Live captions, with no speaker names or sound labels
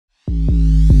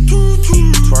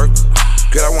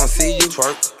Girl, I wanna see you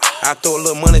twerk. I throw a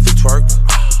little money if you twerk.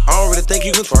 I don't really think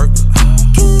you can twerk.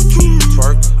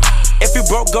 Twerk. If you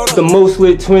broke, go to the most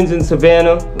lit twins in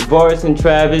Savannah, Varus and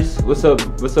Travis. What's up?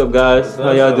 What's up, guys?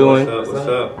 How y'all doing? What's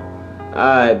up?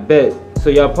 Alright, bet. So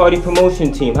y'all party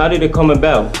promotion team, how did it come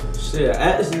about? Shit,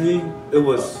 actually, it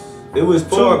was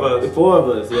four of us. Four of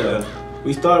us, yeah.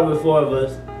 We started with four of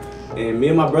us, and me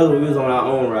and my brother, we was on our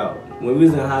own route. When we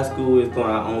was in high school, we was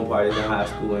throwing our own parties in high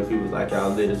school, and people was like, y'all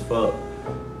lit as fuck.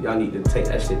 Y'all need to take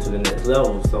that shit to the next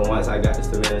level. So once I got to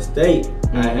Savannah State,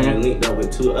 I had linked up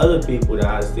with two other people that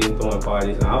I seen throwing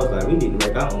parties, and I was like, we need to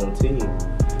make our own team.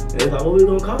 And they was like, what we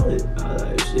gonna call it? I was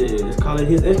like, shit, let's call it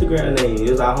his Instagram name.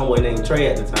 It was our homeboy named Trey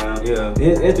at the time. Yeah.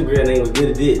 His Instagram name was Get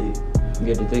Addicted.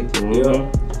 Get Addicted,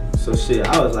 yeah. So shit,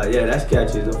 I was like, yeah, that's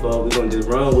catchy as fuck. We gonna just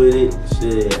run with it.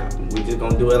 Shit, we just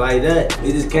gonna do it like that.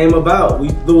 It just came about. We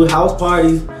threw house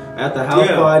parties after house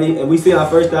party, and we see our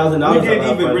first $1,000. We didn't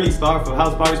even really start from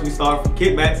house parties. We started from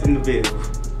kickbacks in the Ville.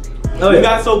 Oh, we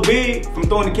got so big from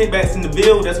throwing the kickbacks in the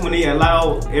Ville. That's when they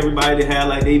allowed everybody to have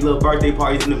like their little birthday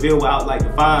parties in the Ville without like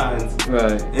the fines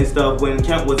and stuff. When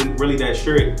camp wasn't really that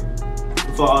strict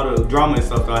for all the drama and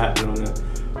stuff that happened on there.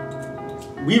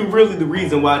 We really the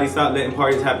reason why they stopped letting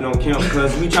parties happen on camp,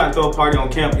 because we tried to throw a party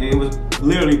on camp and it was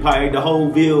literally probably the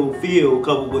whole Ville field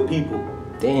covered with people.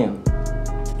 Damn.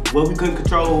 Well, we couldn't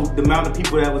control the amount of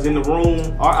people that was in the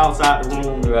room or outside the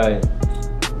room. Right.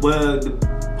 Well, the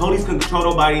police couldn't control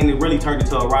nobody, and it really turned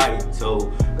into a riot.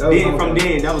 So then, from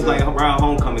then, that was like around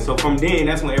homecoming. So from then,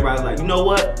 that's when everybody was like, you know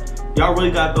what? Y'all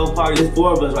really got those parties. There's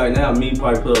four of us right now. Me,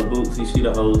 Party Club Bootsy, she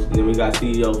the host, and then we got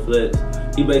CEO Flex.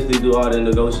 He basically do all the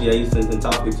negotiations and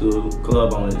talking to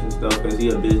club owners and stuff, because he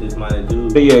a business-minded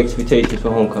dude. What are your expectations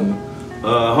for homecoming?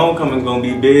 Homecoming gonna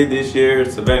be big this year.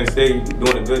 Savannah State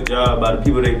doing a good job by the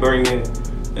people they bring in.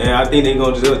 And I think they're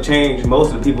gonna just change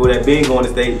most of the people that been going to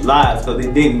state lives, so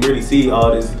they didn't really see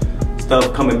all this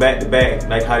stuff coming back to back,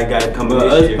 like how they got it coming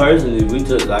this year. Us personally, we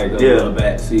took like a little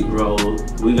backseat role.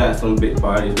 We got some big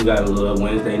parties. We got a little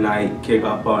Wednesday night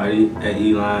kickoff party at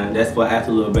E-Line. That's for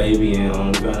after Little Baby and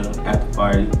after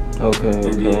party. Okay.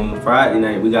 And then Friday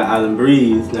night we got Island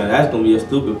Breeze. Now that's gonna be a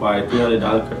stupid party.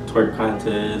 $300 twerk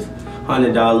contest,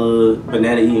 $100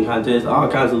 banana eating contest, all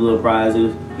kinds of little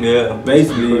prizes. Yeah,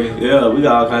 basically, yeah, we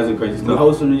got all kinds of crazy stuff.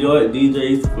 Hosts from New York,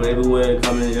 DJs from everywhere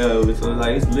coming, so it's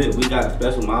like, it's lit. We got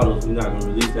special models. We're not gonna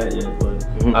release that yet, but.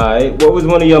 Alright, what was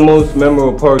one of your most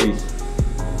memorable parties?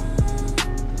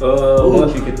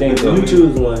 What you could think of. You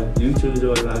choose one. You choose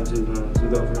yours, I choose one. You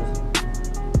go first.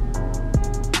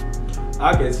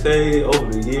 I can say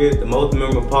over the years, the most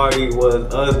memorable party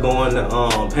was us going to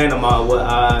Panama with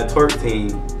our twerk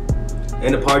team.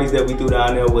 And the parties that we threw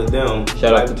down there with them.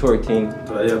 Shout out to twerk team.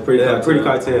 Yeah, Pretty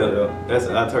Cartel. Yeah. That's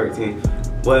our twerk team.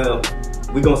 Well,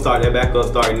 we gonna start that back up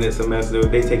starting this semester.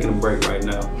 They taking a break right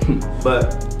now.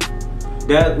 But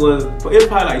it was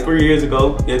probably like 3 years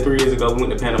ago. Yeah, 3 years ago we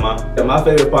went to Panama. Yeah, my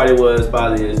favorite party was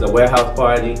probably the warehouse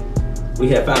party. We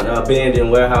had found an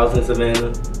abandoned warehouse in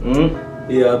Savannah.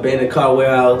 Yeah, abandoned car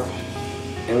warehouse.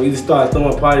 And we just started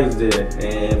throwing parties there.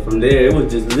 And from there, it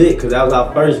was just lit, because that was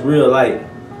our first real like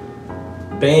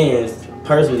bands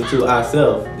personally to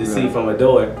ourselves to see from a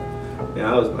door. And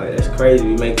I was like, that's crazy.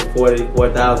 We making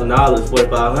 $44,000,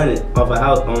 $4,500 off a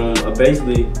house on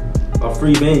basically a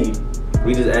free venue.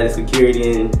 We just added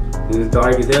security and it was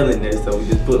dark as hell in there, so we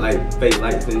just put like fake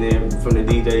lights in there from the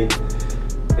DJ.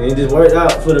 And it just worked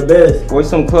out for the best. What's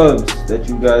some clubs that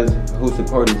you guys hosted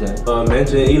parties at?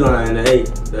 Mansion E-Line, the 8.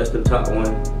 That's the top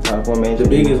one. Top one, Mansion. The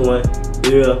biggest one.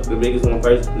 Yeah, the biggest one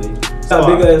personally.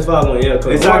 Bigger as following, yeah.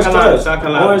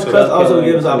 Orange Crush also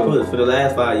gives our push. For the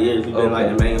last 5 years, we've been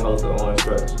like the main host of Orange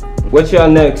Crush. What's your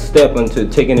next step into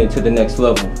taking it to the next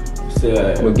level?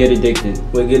 We'll Get Addicted.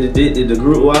 We'll Get Addicted. The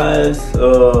group wise,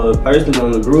 personally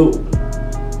on the group,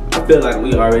 I feel like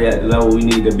we already at the level we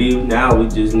need to be. Now we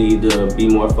just need to be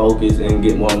more focused and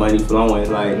get more money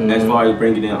flowing. Like as far as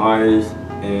bringing in artists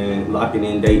and locking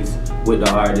in dates with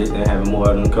the artists and having more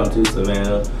of them come to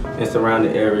Savannah and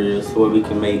surrounding areas so we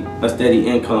can make a steady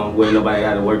income where nobody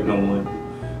got to work no more.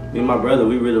 Me and my brother,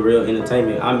 we really real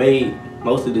entertainment. I made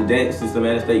most of the dances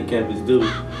Savannah State campus do.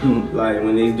 Like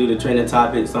when they do the trending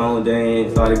topic, song,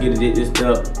 dance, all the Get Addicted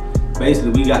stuff.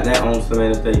 Basically, we got that on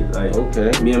Savannah State.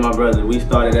 Like, me and my brother, we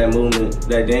started that movement,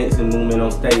 that dancing movement on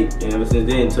state. And ever since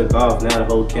then, it took off. Now the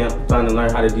whole camp trying to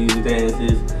learn how to do these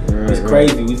dances. It's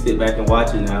crazy. We sit back and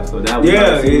watch it now. So that was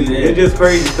it's just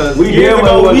crazy because years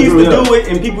ago we used to do it,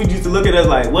 and people used to look at us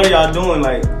like, "What are y'all doing?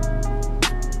 Like,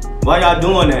 why y'all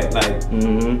doing that?" Like,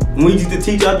 when we used to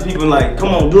teach other people, like, "Come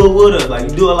on, do it with us. Like,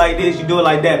 you do it like this, you do it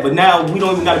like that." But now we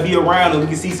don't even got to be around, and we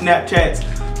can see Snapchats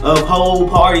of whole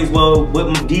parties. Well, with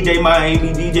DJ Miami,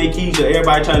 DJ Keisha,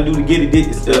 everybody trying to do to get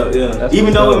addicted stuff. Yeah.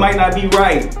 Even though it might not be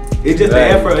right, it's just the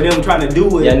effort of them trying to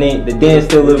do it. Yeah, the dance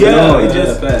still living on. It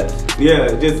just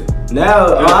just.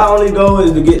 Now, our only goal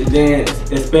is to get the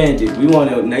dance expanded. We want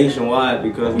it nationwide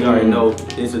because we already know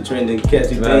it's a trending,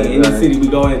 catchy thing. Any city we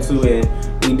go into and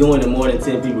we doing it more than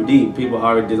 10 people deep, people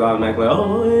already just automatically like,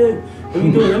 oh yeah, let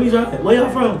me do it, let me try it. Where y'all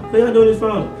from? Where y'all doing this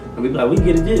from? And we be like, we can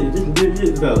get it,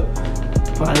 this. So,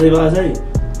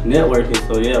 networking.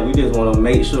 So yeah, we just want to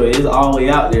make sure it's all the way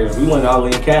out there. We want it all the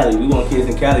way in Cali. We want kids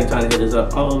in Cali trying to hit us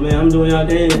up. Oh man, I'm doing y'all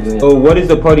dance. So what is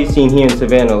the party scene here in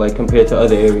Savannah like compared to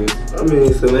other areas? I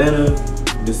mean, Savannah,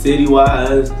 the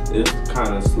city-wise, it's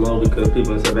kind of slow because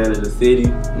people in Savannah, the city,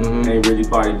 ain't really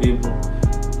party people.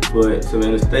 But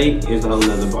Savannah State is a whole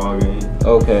nother ball game.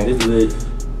 Okay. It's lit.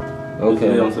 Okay.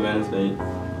 It's lit on Savannah State.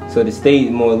 So the state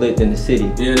is more lit than the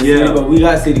city. Yeah, city, but we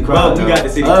got city crowd. We got the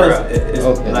city crowd. It's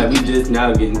like we just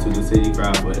now getting to the city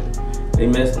crowd, but they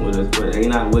messing with us. But they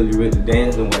not really with the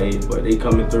dancing wave, but they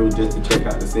coming through just to check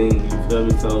out the scene. You feel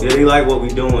me? So yeah, they like what we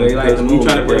doing. They like the move, we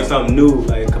trying to bring something new,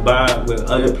 like combined with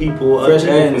other people, fresh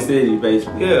air in the city,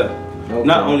 basically. Yeah,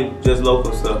 not only just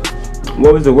local stuff.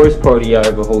 What was the worst party y'all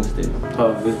ever hosted?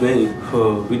 It's many.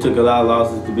 We took a lot of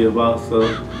losses to be a boss, so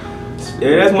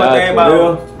yeah, that's one thing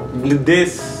about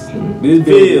this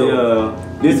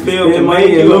field can make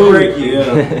you or break you.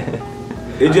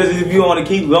 It's just if you want to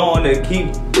keep going and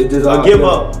give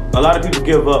up. A lot of people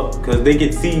give up because they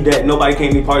get see that nobody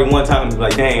came to party one time and be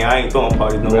like, dang, I ain't throwing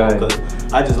parties no more because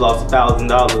I just lost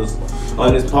 $1,000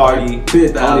 on this party,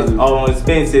 on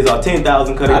expenses, or $10,000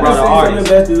 because they brought an artist.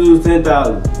 Some investors lose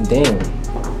 $10,000.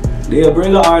 Damn. They'll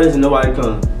bring an artist and nobody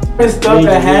comes. There's stuff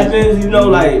that happens, you know,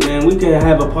 like, man, we can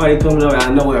have a party coming up and I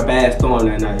know we're a bad storm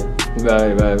that night.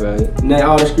 Right.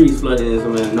 Now all the streets flooded in, so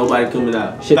man, nobody coming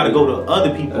out. You gotta go to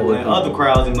other people and other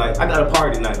crowds and like, I got a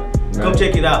party tonight. Come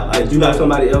check it out. Like, you got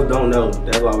somebody else don't know.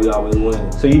 That's why we always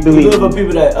win. So you believe for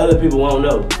people that other people won't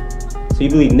know. So you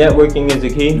believe networking is the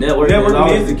key? Networking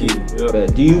is the key. Yeah.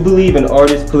 Do you believe an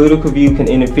artist's political view can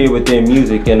interfere with their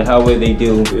music and how well they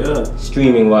do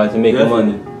streaming wise and making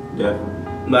money? Definitely.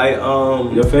 Like,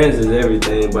 your fans is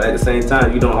everything, but at the same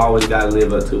time, you don't always gotta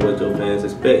live up to what your fans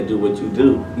expect. Do what you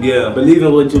do. Yeah, believe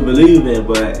in what you believe in,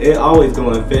 but it always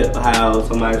gonna affect how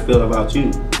somebody feel about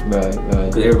you. Right.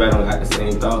 Because everybody don't got the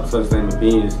same thoughts or the same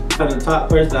opinions. The top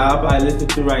person I'll probably listen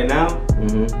to right now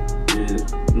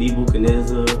is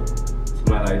Nebuchadnezzar,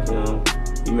 somebody like him.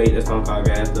 He made that song called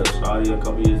Gassed Up Shawty a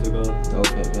couple years ago.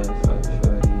 Okay, Gassed Up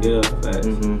Shawty. Yeah, facts.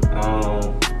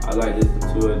 I like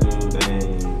listening to a dude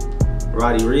named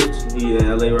Roddy Rich. He in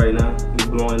LA right now. He's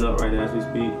blowing up right now as we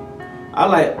speak. I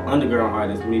like underground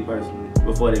artists, me personally,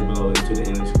 before they blow into the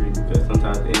industry, because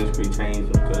sometimes the industry changes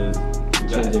because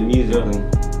changing musically.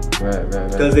 Right.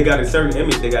 Because they got a certain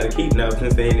image they got to keep now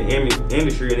since they're in the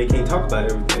industry and they can't talk about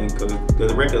everything because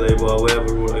the record label or whatever.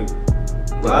 Like,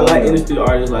 but I like industry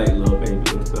artists like Lil Baby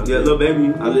and stuff. Yeah, Lil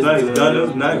Baby. I listen to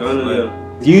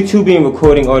Gunna. You two being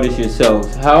recording artists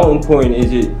yourselves, how important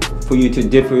is it for you to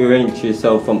differentiate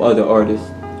yourself from other artists?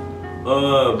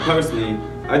 Personally,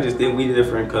 I just think we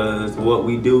different because what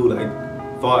we do, like,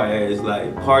 far as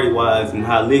like party wise and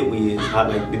how lit we is, how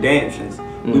like the dances.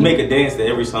 We make a dance to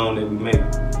every song that we make.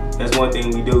 That's one thing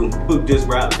we do. We just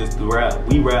rap,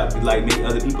 We rap, like make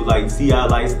other people like see our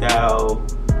lifestyle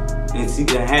and see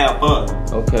and have fun.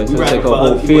 Okay, so it's like a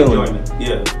whole feeling.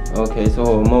 Yeah. Okay, so a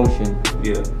whole emotion.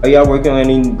 Yeah. Are y'all working on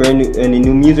any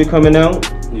new music coming out?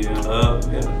 Yeah.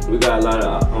 We got a lot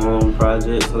of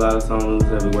projects, a lot of songs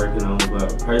that we're working on,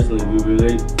 but personally we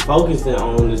really focusing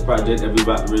on this project that we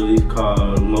about to release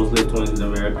called Most Lit Twins in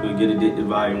America, Get Addicted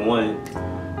Volume 1.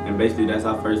 And basically that's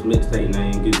our first mixtape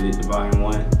name, Get Addicted Volume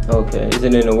 1. Okay, is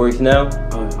it in the works now?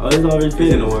 It's already finished.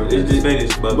 It's in the works. It's just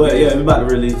finished, but yeah, we about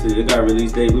to release it. It got a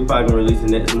release date. We probably gonna release it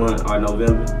next month or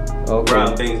November. Okay.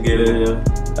 Around Thanksgiving. Yeah.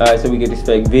 Alright, so we can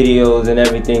expect videos and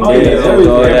everything.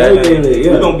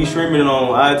 Everything. We're gonna be streaming it on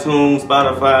iTunes,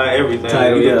 Spotify,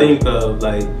 everything you can think of.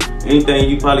 Like anything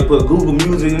you probably put Google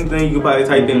Music, anything you can probably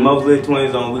type in Most Lit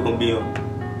Twins on, we're gonna be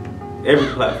on every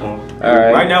platform.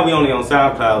 Alright. Right now we only on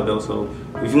SoundCloud though, so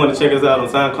if you want to check us out on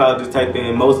SoundCloud, just type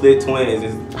in Most Lit Twins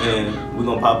and we're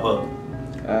gonna pop up.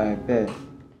 Alright, bet.